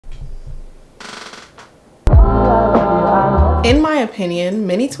In my opinion,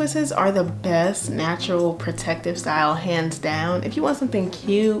 mini twists are the best natural protective style, hands down. If you want something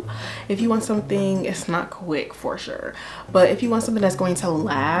cute, if you want something, it's not quick for sure, but if you want something that's going to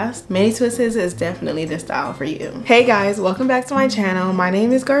last, mini twists is definitely the style for you. Hey guys, welcome back to my channel. My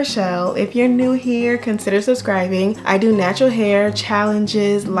name is Garshell. If you're new here, consider subscribing. I do natural hair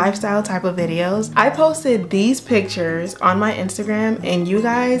challenges, lifestyle type of videos. I posted these pictures on my Instagram and you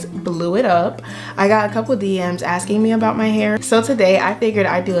guys blew it up. I got a couple DMs asking me about my hair. So today I figured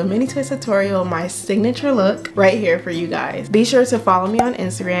I'd do a mini twist tutorial, my signature look right here for you guys. Be sure to follow me on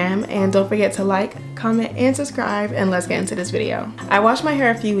Instagram and don't forget to like, comment, and subscribe, and let's get into this video. I washed my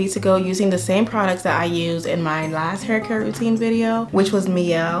hair a few weeks ago using the same products that I used in my last hair care routine video, which was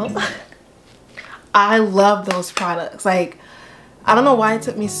Mielle. I love those products. Like, I don't know why it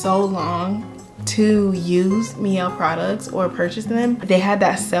took me so long to use Mielle products or purchase them. They had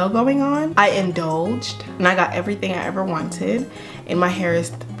that sale going on. I indulged and I got everything I ever wanted, and my hair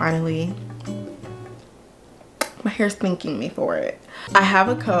is finally, my hair's thanking me for it. I have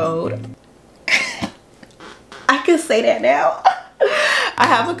a code. I can say that now. I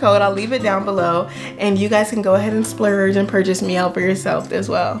have a code, I'll leave it down below, and you guys can go ahead and splurge and purchase Mielle for yourself as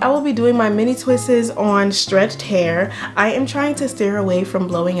well. I will be doing my mini twists on stretched hair. I am trying to steer away from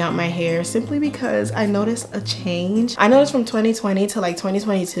blowing out my hair simply because I noticed a change. I noticed from 2020 to like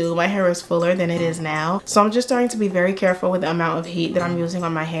 2022, my hair was fuller than it is now. So I'm just starting to be very careful with the amount of heat that I'm using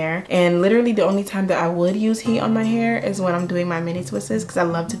on my hair. And literally the only time that I would use heat on my hair is when I'm doing my mini twists, because I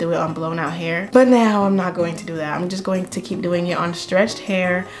love to do it on blown out hair. But now I'm not going to do that. I'm just going to keep doing it on stretched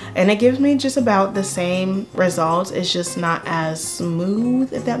hair, and it gives me just about the same results. It's just not as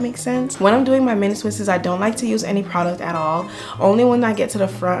smooth, if that makes sense. When I'm doing my mini twists, I don't like to use any product at all. Only when I get to the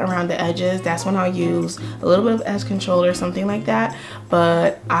front around the edges, that's when I'll use a little bit of edge control or something like that.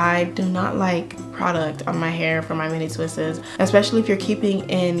 But I do not like product on my hair for my mini twists, especially if you're keeping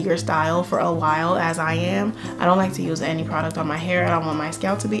in your style for a while, as I am. I don't like to use any product on my hair. I don't want my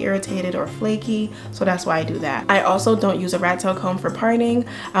scalp to be irritated or flaky, so that's why I do that. I also don't use a rat tail comb for parting.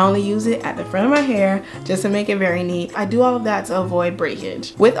 I only use it at the front of my hair just to make it very neat. I do all of that to avoid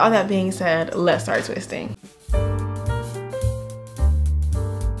breakage. With all that being said, let's start twisting.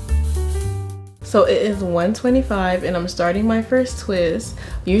 So it is 1:25 and I'm starting my first twist.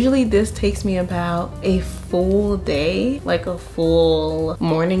 Usually this takes me about a full day, like a full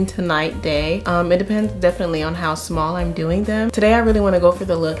morning to night day. It depends definitely on how small I'm doing them. Today I really want to go for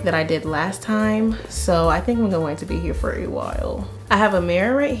the look that I did last time, so I think I'm going to be here for a while. I have a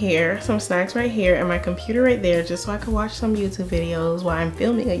mirror right here, some snacks right here, and my computer right there just so I can watch some YouTube videos while I'm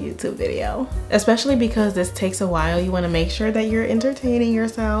filming a YouTube video. Especially because this takes a while, you want to make sure that you're entertaining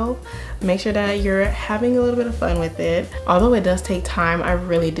yourself, make sure that you're having a little bit of fun with it. Although it does take time, I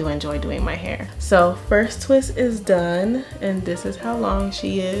really do enjoy doing my hair. So first twist is done, and this is how long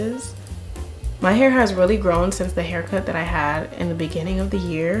she is. My hair has really grown since the haircut that I had in the beginning of the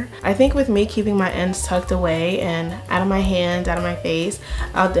year. I think with me keeping my ends tucked away and out of my hands, out of my face,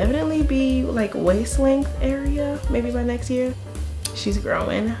 I'll definitely be like waist length area maybe by next year. She's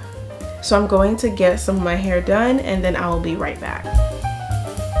growing. So I'm going to get some of my hair done and then I will be right back.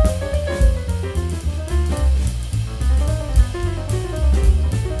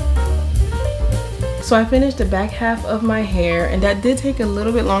 So I finished the back half of my hair, and that did take a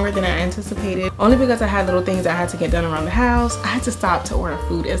little bit longer than I anticipated, only because I had little things I had to get done around the house. I had to stop to order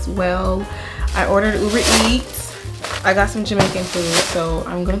food as well. I ordered Uber Eats. I got some Jamaican food, so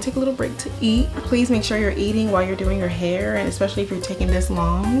I'm gonna take a little break to eat. Please make sure you're eating while you're doing your hair, and especially if you're taking this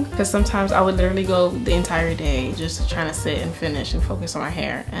long, because sometimes I would literally go the entire day just trying to sit and finish and focus on my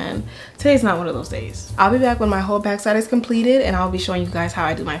hair, and today's not one of those days. I'll be back when my whole backside is completed, and I'll be showing you guys how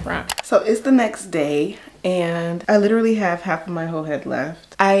I do my front. So it's the next day, and I literally have half of my whole head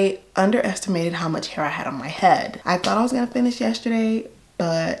left. I underestimated how much hair I had on my head. I thought I was gonna finish yesterday,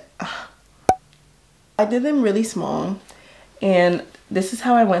 but I did them really small, and this is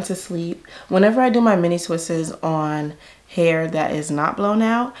how I went to sleep. Whenever I do my mini twists on hair that is not blown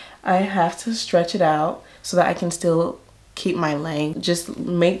out, I have to stretch it out so that I can still keep my length, just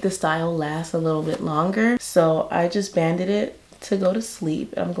make the style last a little bit longer. So I just banded it to go to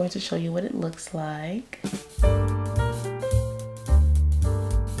sleep. I'm going to show you what it looks like.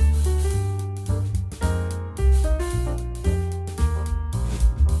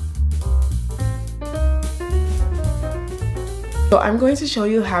 So I'm going to show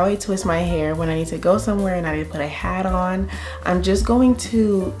you how I twist my hair when I need to go somewhere and I need to put a hat on. I'm just going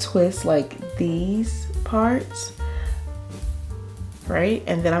to twist like these parts, right?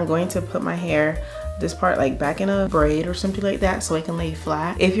 And then I'm going to put my hair, this part, like back in a braid or something like that so it can lay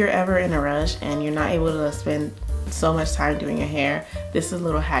flat. If you're ever in a rush and you're not able to spend so much time doing your hair, this is a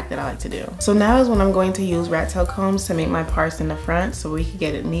little hack that I like to do. So now is when I'm going to use rat tail combs to make my parts in the front so we can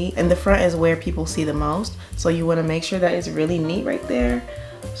get it neat. And the front is where people see the most, so you want to make sure that it's really neat right there.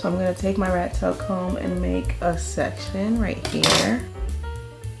 So I'm going to take my rat tail comb and make a section right here.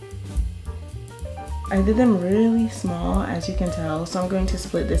 I did them really small, as you can tell, so I'm going to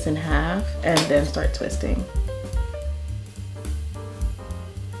split this in half and then start twisting.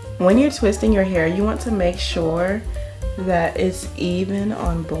 When you're twisting your hair, you want to make sure that it's even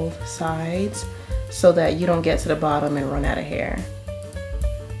on both sides so that you don't get to the bottom and run out of hair.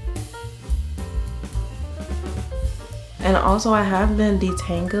 And also I have been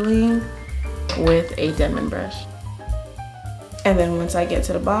detangling with a Denman brush. And then once I get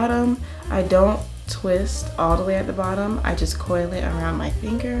to the bottom, I don't twist all the way at the bottom, I just coil it around my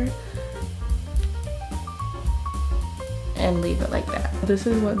finger and leave it like that. This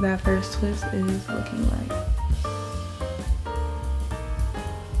is what that first twist is looking like.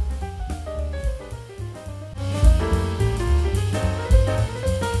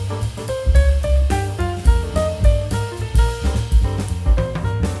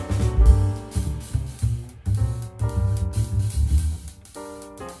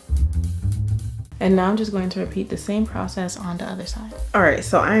 And now I'm just going to repeat the same process on the other side. All right,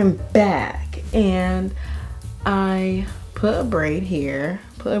 so I'm back and I put a braid here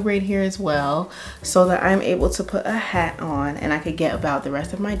as well so that I'm able to put a hat on and I could get about the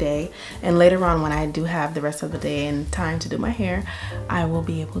rest of my day. And later on, when I do have the rest of the day and time to do my hair, I will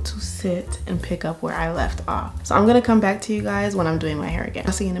be able to sit and pick up where I left off. So I'm gonna come back to you guys when I'm doing my hair again.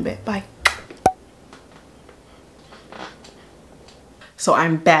 I'll see you in a bit. Bye. So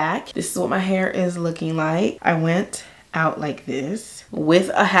I'm back. This is what my hair is looking like. I went out like this with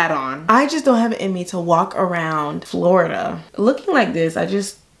a hat on. I just don't have it in me to walk around Florida looking like this. I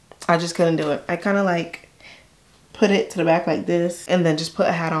just couldn't do it. I kind of like put it to the back like this and then just put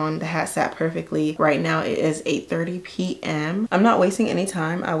a hat on. The hat sat perfectly. Right now it is 8:30 p.m. I'm not wasting any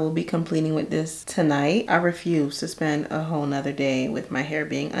time. I will be completing with this tonight. I refuse to spend a whole nother day with my hair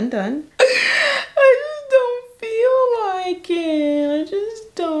being undone. I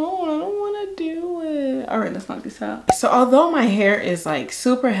just don't. I don't want to do it. All right, let's knock this out. So although my hair is like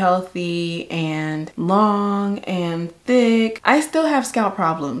super healthy and long and thick, I still have scalp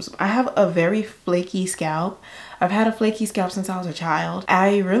problems. I have a very flaky scalp. I've had a flaky scalp since I was a child.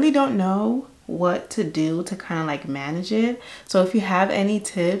 I really don't know what to do to kind of like manage it. So if you have any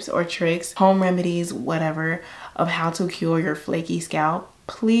tips or tricks, home remedies, whatever, of how to cure your flaky scalp,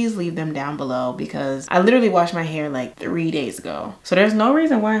 please leave them down below, because I literally washed my hair like 3 days ago. So there's no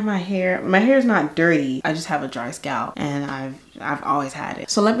reason why my hair is not dirty. I just have a dry scalp and I've always had it.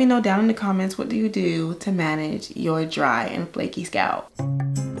 So let me know down in the comments, what do you do to manage your dry and flaky scalp?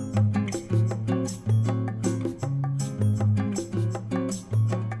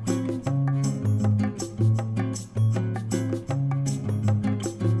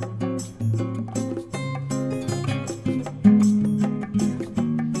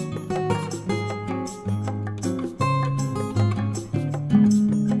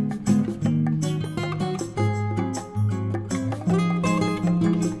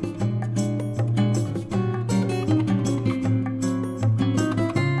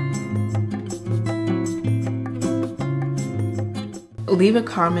 Leave a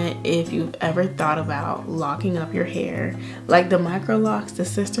comment if you've ever thought about locking up your hair, like the micro locks, the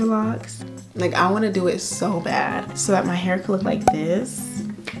sister locks. Like I want to do it so bad so that my hair could look like this.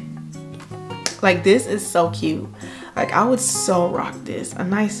 Like this is so cute. Like I would so rock this. A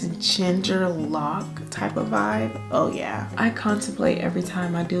nice ginger lock type of vibe. Oh yeah. I contemplate every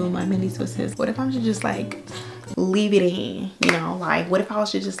time I do my mini twists. What if I should just like leave it in, you know? Like what if I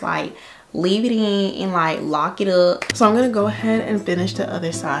should just like leave it in and like lock it up? So I'm gonna go ahead and finish the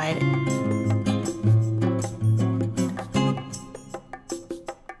other side.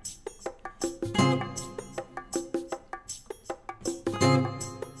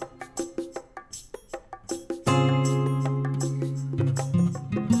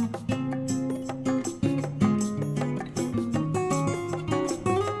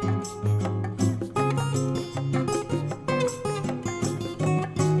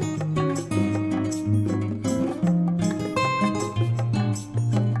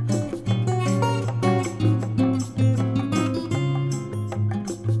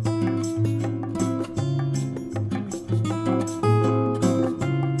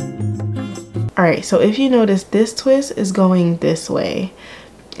 All right, so if you notice, this twist is going this way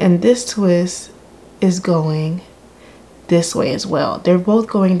and this twist is going this way as well. They're both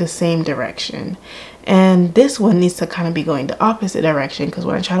going the same direction, and this one needs to kind of be going the opposite direction, because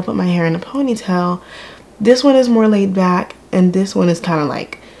when I try to put my hair in a ponytail, This one is more laid back, and this one is kind of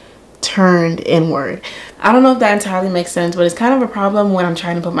like turned inward. I don't know if that entirely makes sense, but it's kind of a problem when I'm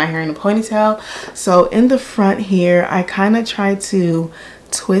trying to put my hair in a ponytail. So in the front here, I kind of try to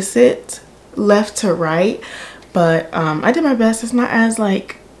twist it left to right, but I did my best. It's not as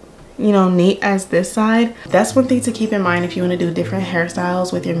like, you know, neat as this side. That's one thing to keep in mind if you want to do different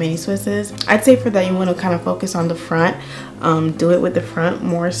hairstyles with your mini twists. I'd say for that you want to kind of focus on the front. Do it with the front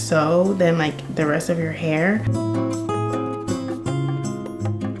more so than like the rest of your hair.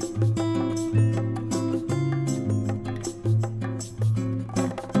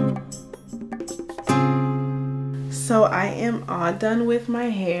 So I am all done with my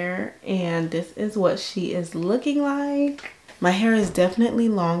hair, and this is what she is looking like. My hair is definitely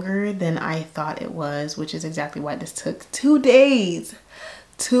longer than I thought it was, which is exactly why this took 2 days.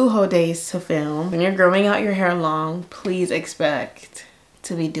 2 whole days to film. When you're growing out your hair long, please expect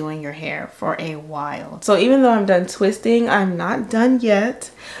to be doing your hair for a while. So even though I'm done twisting, I'm not done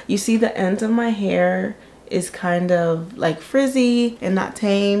yet. You see the ends of my hair is kind of like frizzy and not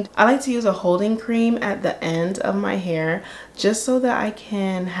tamed. I like to use a holding cream at the end of my hair just so that I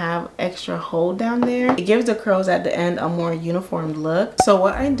can have extra hold down there. It gives the curls at the end a more uniform look. So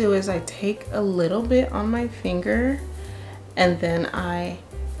what I do is I take a little bit on my finger and then I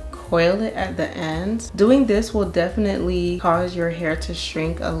coil it at the end. Doing this will definitely cause your hair to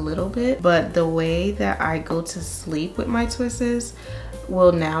shrink a little bit, but the way that I go to sleep with my twists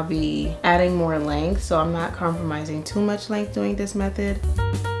will now be adding more length, so I'm not compromising too much length doing this method.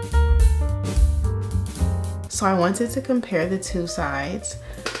 So I wanted to compare the two sides.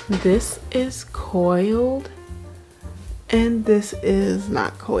 This is coiled and this is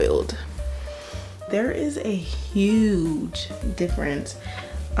not coiled. There is a huge difference.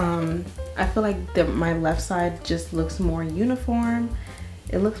 I feel like my left side just looks more uniform.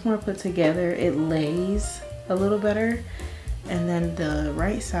 It looks more put together. It lays a little better. And then the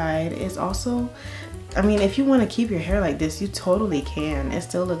right side is also, I mean, if you want to keep your hair like this, you totally can. It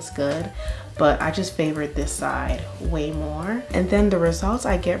still looks good, but I just favored this side way more. And then the results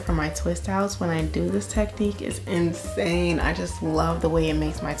I get from my twist outs when I do this technique is insane. I just love the way it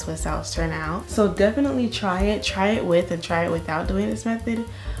makes my twist outs turn out. So definitely try it with and try it without doing this method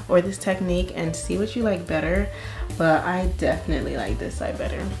or this technique and see what you like better. But I definitely like this side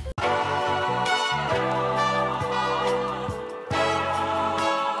better.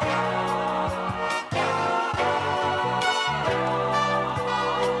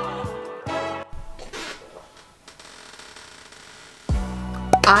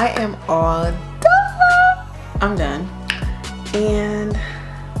 I am all done. I'm done. And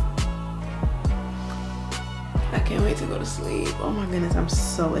I can't wait to go to sleep. Oh my goodness, I'm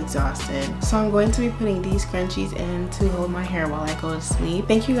so exhausted. So I'm going to be putting these scrunchies in to hold my hair while I go to sleep.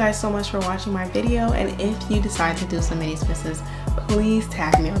 Thank you guys so much for watching my video. And if you decide to do some mini twists, please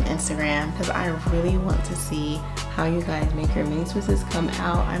tag me on Instagram because I really want to see how you guys make your mini twists come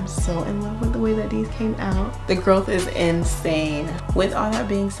out. I'm so in love with the way that these came out. The growth is insane. With all that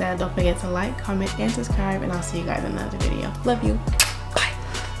being said, don't forget to like, comment, and subscribe, and I'll see you guys in another video. Love you. Bye.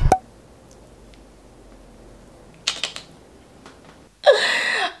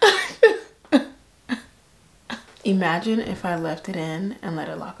 Imagine if I left it in and let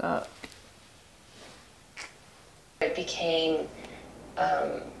it lock up. It became,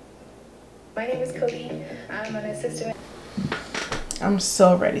 my name is Cody. I'm an assistant. I'm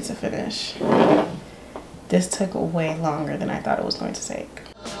so ready to finish. This took way longer than I thought it was going to take.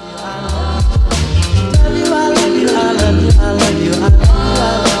 I love you, I love you, I love you, I love you, I love you.